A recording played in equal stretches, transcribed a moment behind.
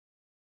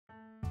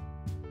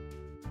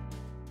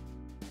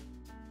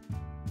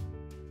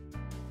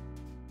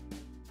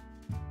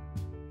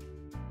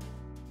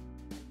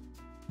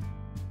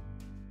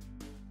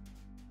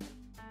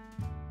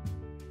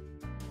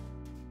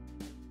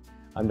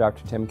I'm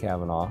Dr. Tim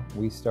Cavanaugh.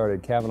 We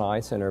started Cavanaugh Eye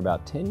Center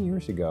about 10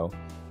 years ago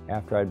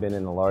after I'd been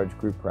in a large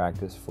group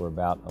practice for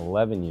about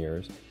 11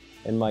 years.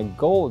 And my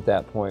goal at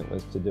that point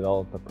was to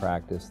develop a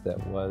practice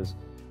that was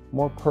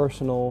more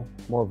personal,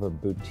 more of a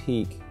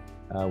boutique,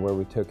 where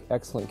we took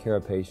excellent care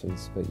of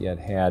patients but yet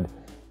had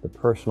the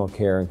personal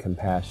care and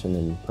compassion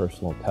and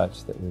personal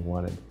touch that we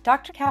wanted.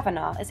 Dr.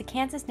 Cavanaugh is a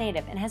Kansas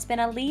native and has been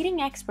a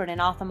leading expert in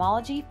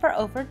ophthalmology for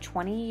over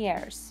 20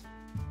 years.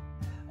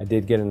 I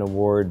did get an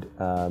award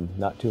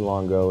not too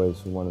long ago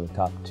as one of the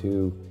top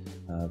 2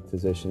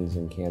 physicians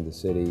in Kansas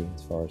City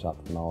as far as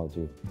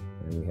ophthalmology,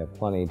 and we have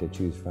plenty to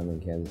choose from in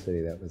Kansas City.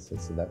 That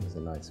was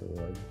a nice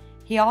award.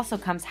 He also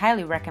comes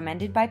highly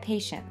recommended by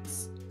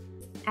patients.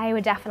 I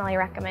would definitely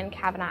recommend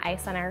Cavanaugh Eye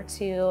Center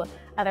to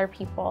other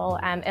people.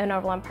 In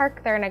Overland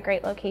Park, they're in a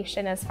great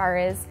location as far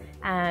as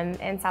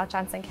in South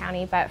Johnson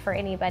County, but for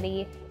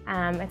anybody,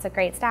 it's a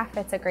great staff,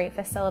 it's a great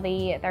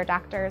facility, they're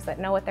doctors that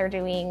know what they're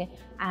doing.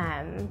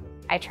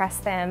 I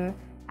trust them,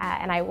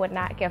 and I would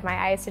not give my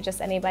eyes to just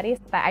anybody,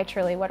 but I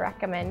truly would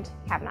recommend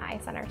Cavanaugh Eye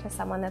Center to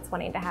someone that's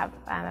wanting to have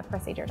a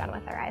procedure done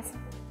with their eyes.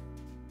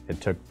 It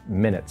took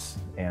minutes,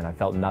 and I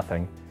felt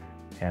nothing,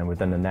 and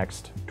within the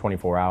next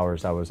 24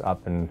 hours, I was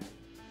up and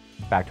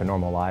back to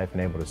normal life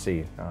and able to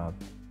see.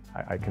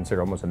 I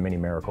consider it almost a mini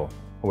miracle.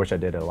 I wish I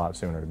did it a lot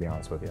sooner, to be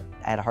honest with you.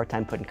 I had a hard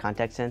time putting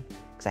contacts in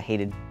because I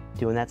hated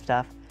doing that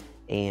stuff,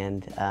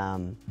 and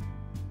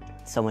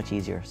it's so much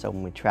easier. So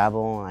when we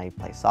travel, I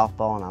play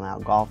softball and I'm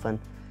out golfing,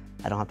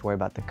 I don't have to worry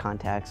about the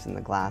contacts and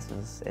the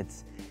glasses.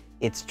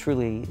 It's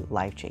truly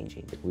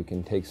life-changing. We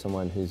can take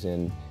someone who's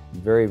in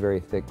very, very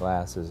thick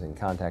glasses and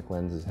contact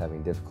lenses,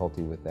 having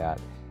difficulty with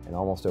that, and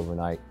almost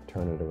overnight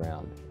turn it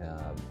around.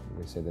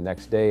 We say the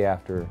next day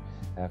after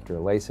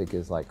LASIK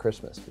is like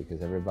Christmas,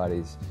 because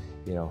everybody's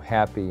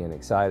happy and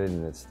excited,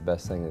 and it's the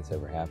best thing that's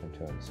ever happened to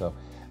them. So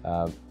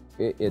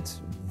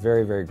it's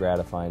very, very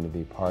gratifying to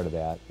be part of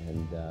that,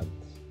 and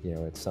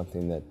it's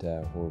something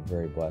that we're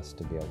very blessed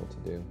to be able to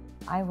do.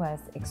 I was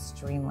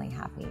extremely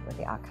happy with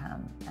the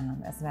outcome.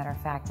 As a matter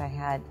of fact, I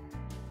had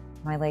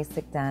my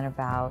LASIK done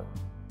about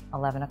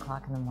 11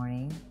 o'clock in the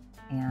morning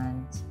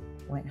and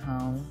went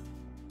home,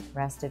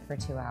 rested for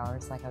 2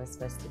 hours like I was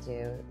supposed to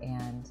do,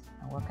 and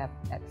I woke up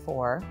at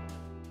 4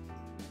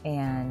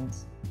 and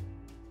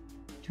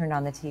turned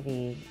on the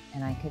TV,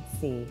 and I could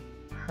see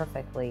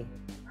perfectly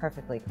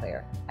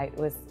clear. It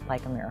was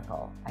like a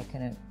miracle. I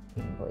couldn't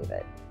even believe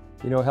it.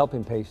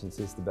 Helping patients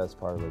is the best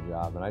part of our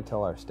job, and I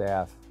tell our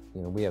staff,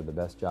 we have the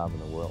best job in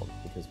the world,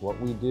 because what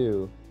we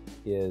do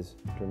is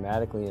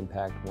dramatically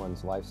impact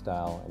one's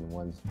lifestyle and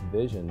one's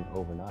vision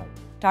overnight.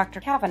 Dr.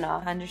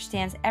 Cavanaugh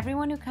understands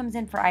everyone who comes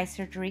in for eye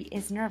surgery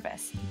is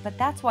nervous, but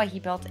that's why he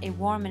built a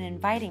warm and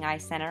inviting eye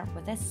center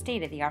with a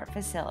state-of-the-art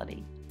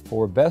facility.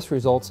 For best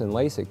results in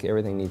LASIK,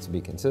 everything needs to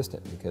be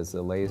consistent, because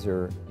the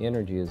laser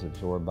energy is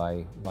absorbed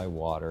by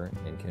water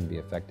and can be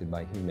affected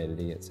by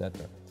humidity,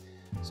 etc.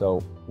 So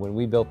when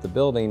we built the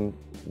building,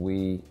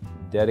 we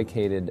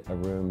dedicated a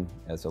room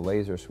as a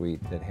laser suite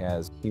that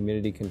has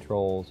humidity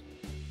controls,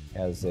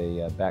 has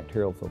a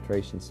bacterial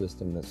filtration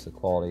system that's the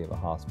quality of a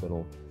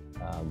hospital.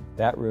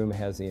 That room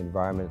has the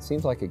environment. It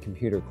seems like a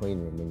computer clean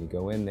room. When you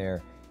go in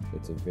there,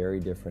 it's a very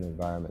different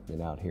environment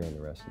than out here in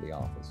the rest of the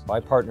office. I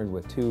partnered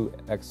with 2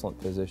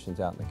 excellent physicians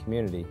out in the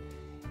community,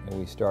 and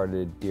we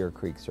started Deer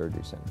Creek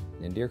Surgery Center.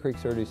 And Deer Creek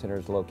Surgery Center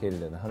is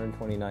located at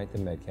 129th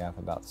and Metcalf,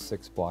 about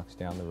 6 blocks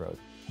down the road.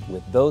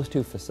 With those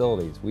 2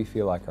 facilities, we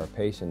feel like our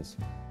patients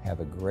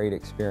have a great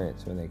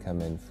experience when they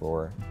come in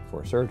for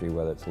surgery,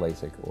 whether it's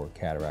LASIK or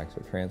cataracts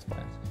or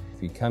transplants.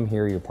 If you come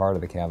here, you're part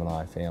of the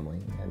Cavanaugh family,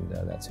 and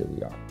that's who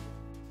we are.